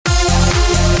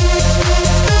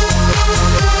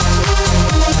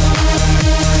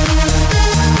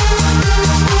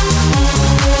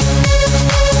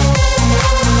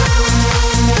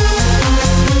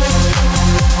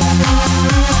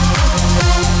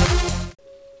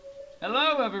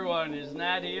Hello everyone, it's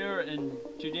Nat here, and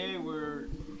today we're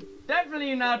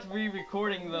definitely not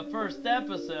re-recording the first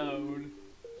episode.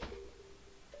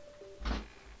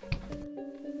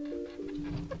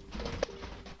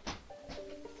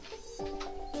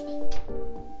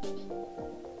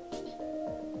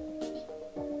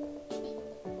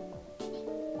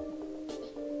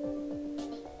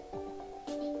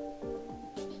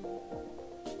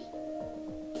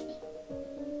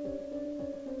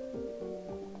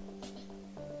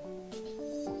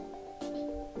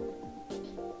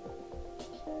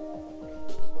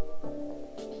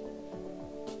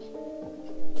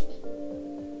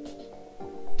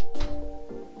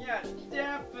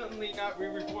 Definitely not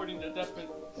re-recording the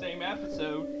same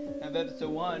episode of episode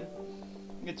 1.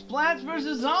 It's Plants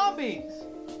vs. Zombies!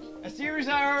 A series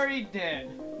I already did.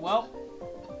 Well,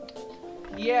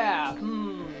 yeah,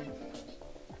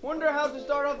 wonder how to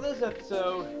start off this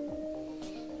episode.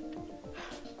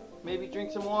 Maybe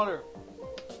drink some water.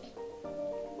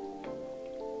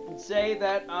 And say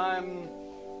that I'm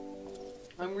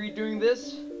redoing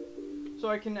this so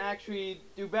I can actually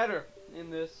do better in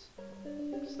this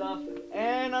stuff,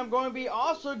 and I'm going to be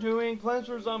also doing Plants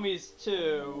vs. Zombies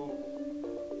 2,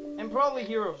 and probably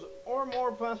Heroes, or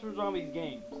more Plants vs. Zombies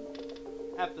games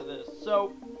after this.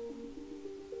 So,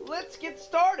 let's get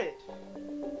started.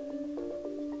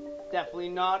 Definitely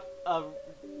not a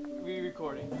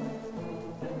re-recording.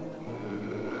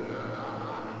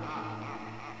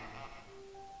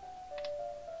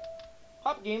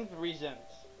 Hop Games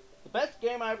presents the best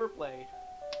game I ever played,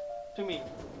 to me.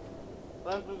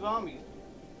 Plants vs. Zombies.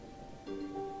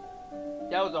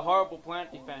 That was a horrible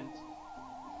plant defense.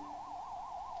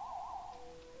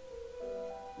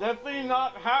 Definitely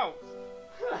not house.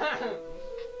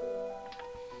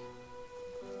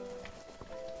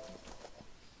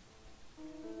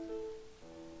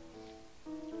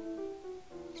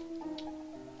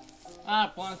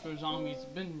 Plants vs. Zombies. It's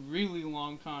been a really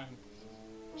long time.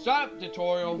 Shut up,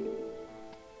 tutorial.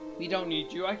 We don't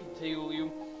need you. I can tell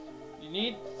you. You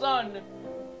need sun.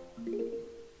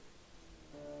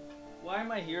 Why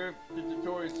am I here if the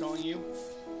tutorial is telling you?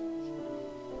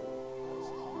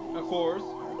 Of course.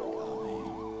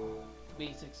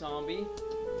 Basic zombie.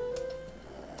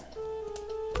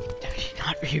 Definitely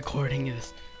not re-recording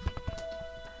this.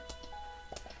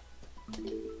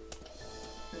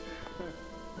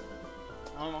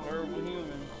 I'm a horrible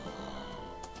human.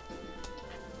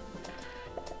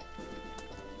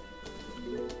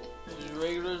 Just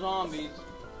regular zombies.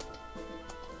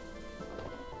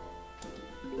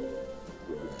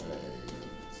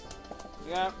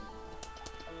 Yeah,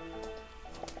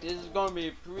 this is going to be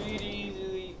a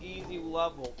pretty easy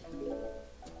level.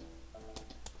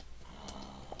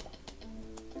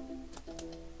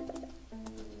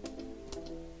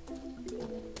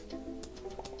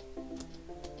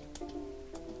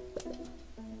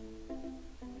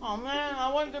 Oh man,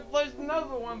 I wanted to place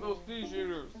another one of those pea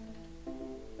shooters.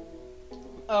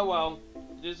 Oh well,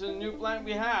 this is a new plant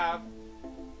we have.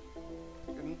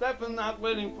 I'm definitely not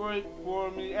waiting for it for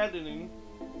me editing.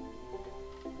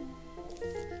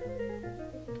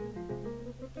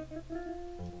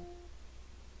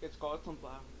 It's called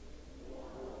sunflower.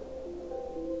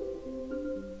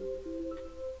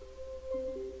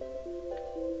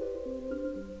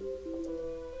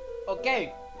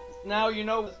 Okay, now you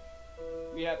know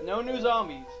we have no new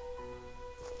zombies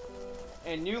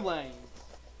and new lanes.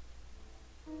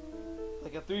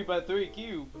 Like a 3x3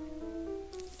 cube.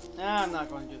 Nah, I'm not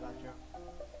going to do that joke.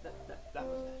 That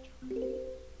was that joke.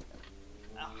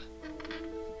 Ah.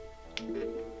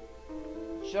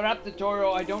 Shut up,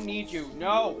 tutorial. I don't need you.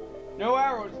 No. No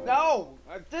arrows. No.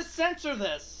 Just censor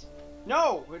this.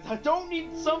 No. I don't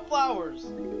need sunflowers.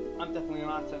 I'm definitely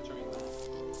not censoring that.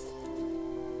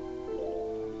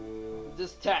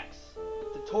 This text.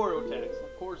 Tutorial text.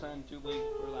 Of course I'm too late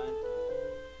for that.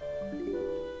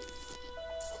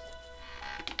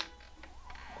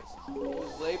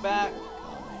 Just lay back.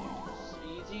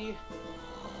 It's easy.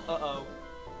 Uh-oh.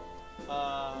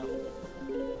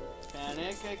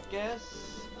 Panic, I guess.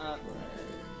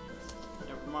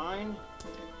 Never mind.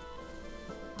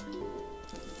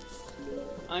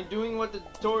 I'm doing what the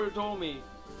tutorial told me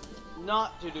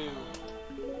not to do.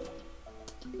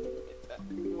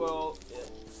 Well,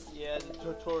 yeah, the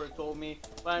tutorial told me,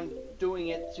 but I'm doing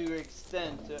it to an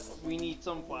extent. We need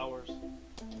sunflowers.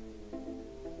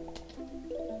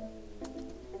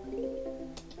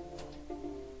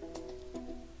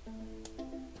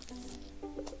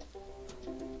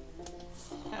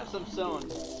 Have some sun.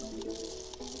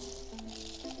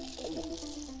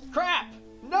 Crap!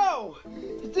 No!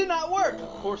 It did not work!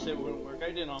 Of course it wouldn't work. I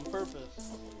did it on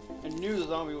purpose. And knew the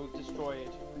zombie would destroy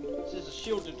it. This is a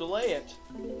shield to delay it.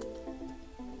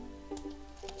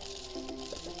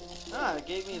 Ah, it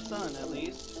gave me a son, at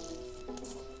least.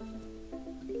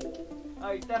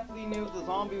 I definitely knew the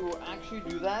zombie will actually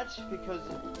do that, because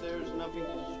there's nothing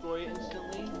to destroy it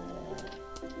instantly.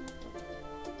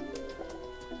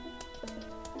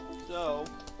 So...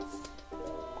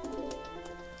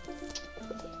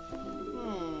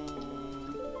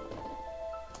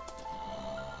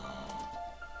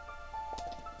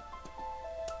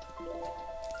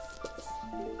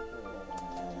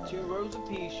 2 rows of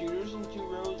pea shooters and 2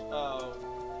 rows. Oh.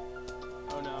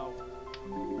 Oh no.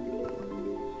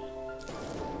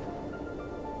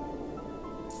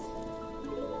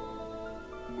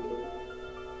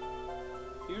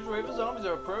 Huge wave of zombies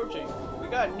are approaching. We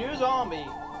got a new zombie.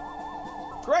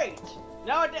 Great!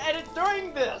 Now I have to edit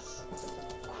during this!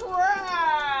 Crap!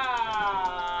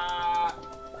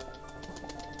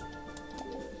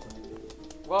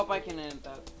 Well, if I can edit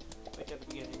that, like at the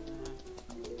beginning.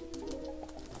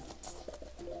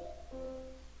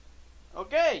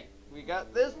 Okay, we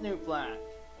got this new plant.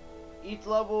 Each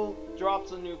level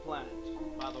drops a new plant,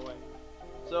 by the way.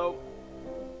 So,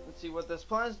 let's see what this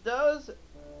plant does.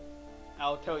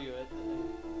 I'll tell you it.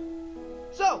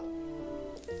 So,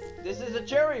 this is a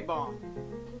cherry bomb.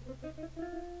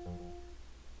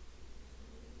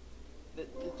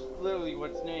 It's literally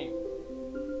what it's named.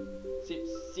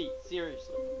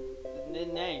 Seriously, the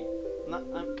name.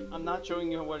 I'm not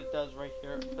showing you what it does right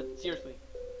here, but seriously,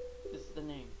 this is the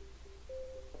name.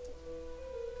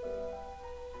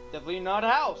 Definitely not a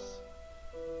house.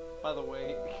 By the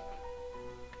way,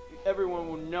 everyone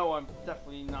will know I'm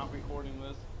definitely not recording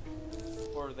this,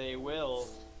 or they will.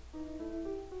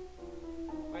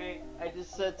 Wait, I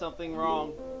just said something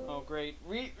wrong. Oh great.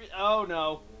 Oh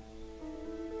no.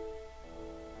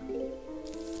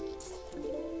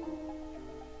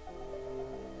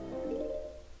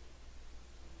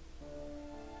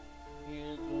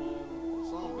 Here's a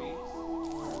zombie.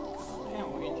 Can't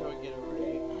wait until I get it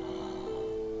ready.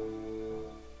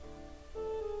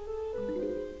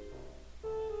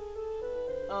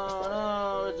 Oh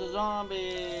no, it's a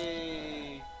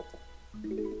zombie!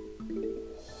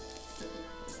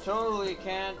 Totally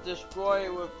can't destroy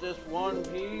it with this one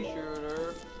pea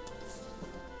shooter.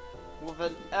 With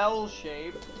an L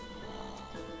shape.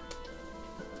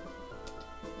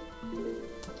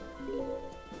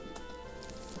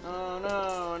 Oh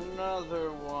no,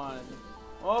 another one.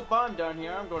 Oh, I'm done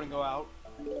here. I'm going to go out.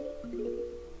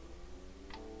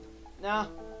 Nah.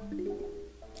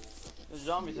 There's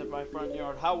zombies at my front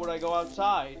yard. How would I go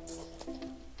outside?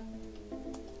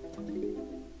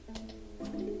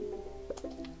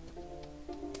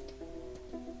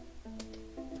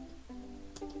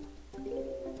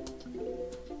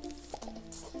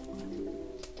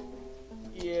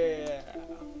 Yeah.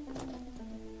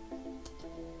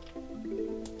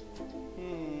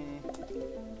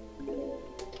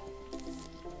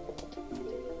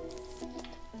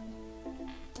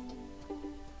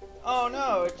 Oh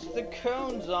no, it's the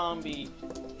cone zombie.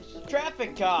 It's the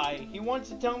traffic guy. He wants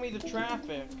to tell me the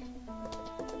traffic.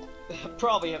 I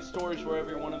probably have stories for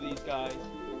every one of these guys.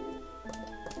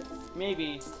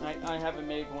 Maybe. I haven't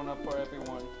made one up for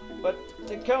everyone. But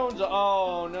the cone's...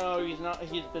 Oh no, he's not.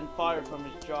 He's been fired from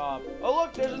his job. Oh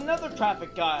look, there's another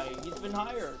traffic guy. He's been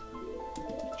hired.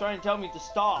 He's trying to tell me to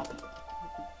stop.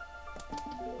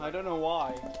 I don't know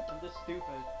why. I'm just stupid.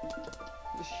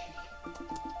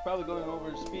 Probably going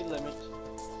over the speed limit.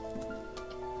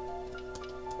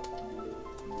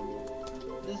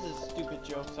 This is stupid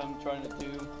jokes I'm trying to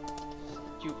do.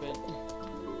 Stupid.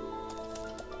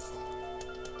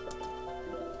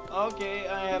 Okay,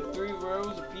 I have 3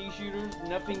 rows of pea shooters.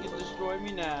 Nothing can destroy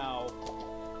me now.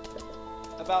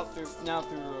 About 3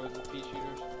 rows of pea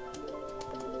shooters.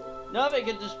 Nothing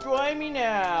can destroy me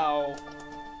now.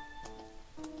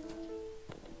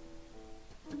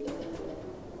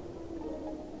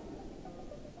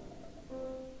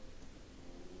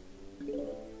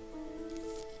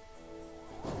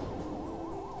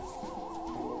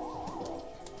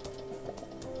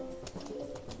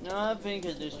 Nothing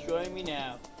can destroy me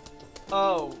now.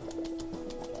 Oh.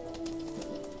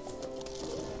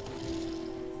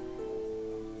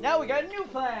 Now we got a new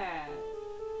plan!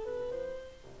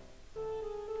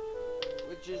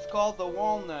 Which is called the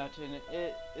walnut, and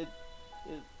it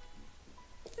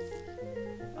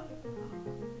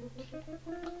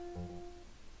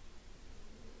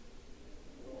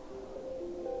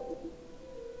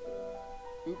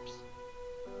oops.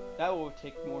 That will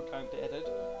take more time to edit.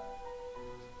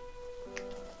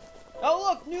 Oh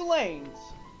look, new lanes!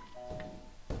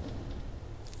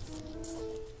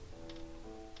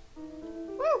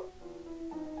 Woo!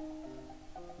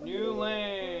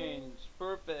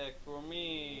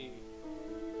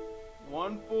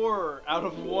 4 out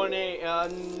of 1A.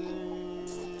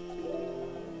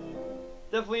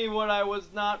 Definitely what I was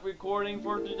not recording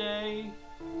for today.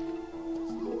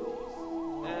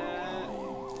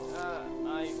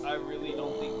 I really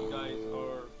don't think you guys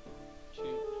are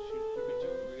too stupid to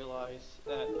realize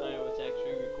that I was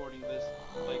actually recording this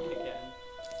like again.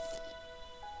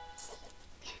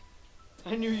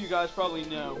 I knew you guys probably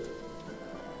know.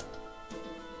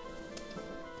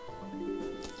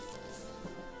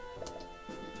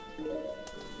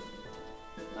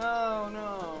 Oh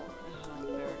no, I'm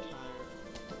very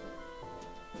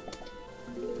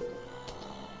tired.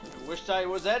 I wished I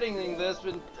was editing this,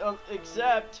 but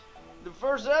except the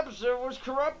first episode was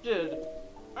corrupted.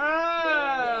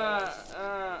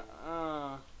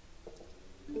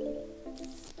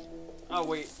 Oh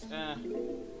wait.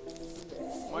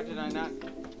 Why did I not?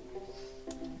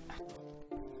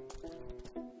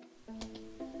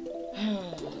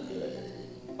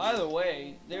 By the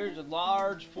way, there's a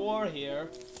large 4 here.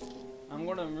 I'm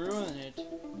gonna ruin it.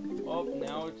 Oh,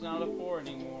 now it's not a 4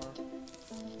 anymore.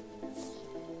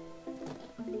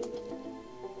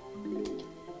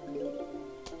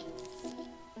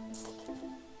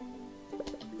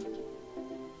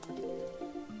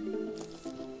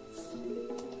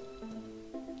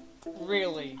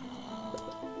 Really?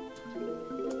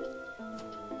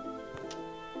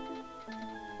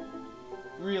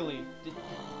 Really?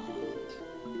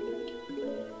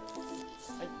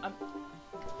 I'm...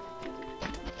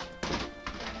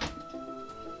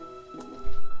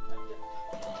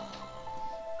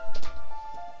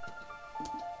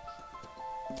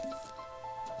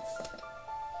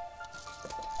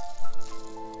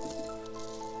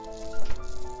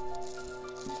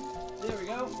 There we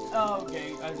go. Oh,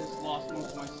 okay, I just lost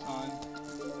most of my sun.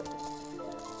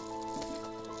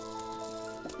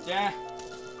 Yeah.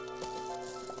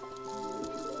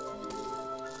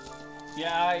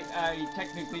 Yeah, I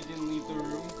technically didn't leave the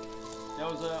room.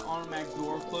 That was an automatic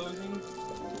door closing.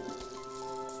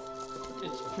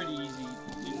 It's pretty easy.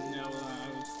 You know,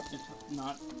 it's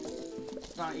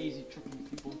not easy tricking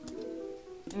people.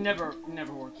 It never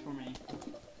works for me.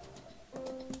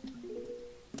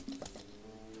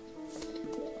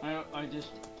 I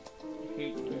just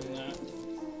hate doing that.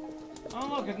 Oh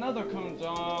look, another cone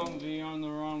zombie on the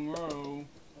wrong row.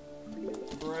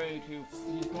 Great,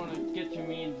 he's gonna get to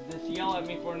me and just yell at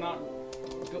me for not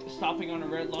stopping on a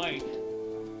red light.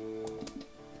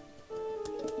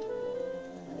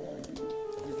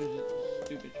 Which is a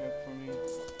stupid trick for me.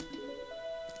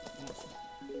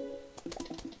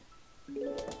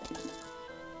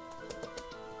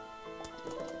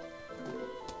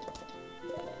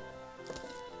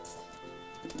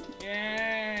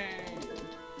 Yay!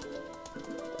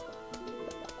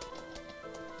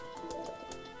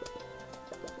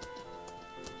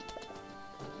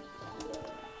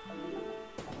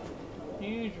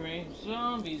 Huge range of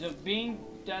zombies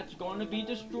that's going to be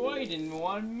destroyed in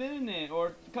 1 minute or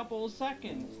a couple of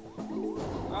seconds.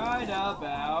 Right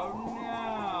about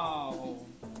now.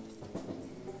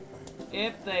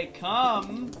 If they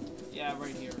come, yeah,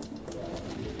 right here.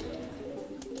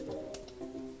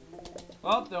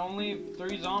 Well, there are only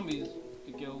 3 zombies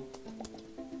to kill.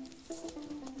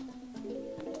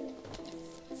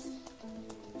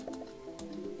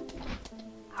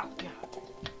 Oh, God.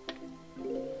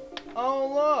 Oh,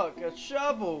 look, a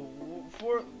shovel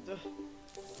for the...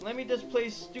 Let me just play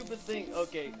stupid thing.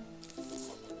 Okay.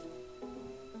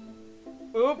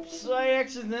 Oops, I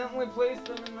accidentally placed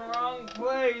them in the wrong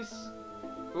place.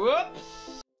 Whoops.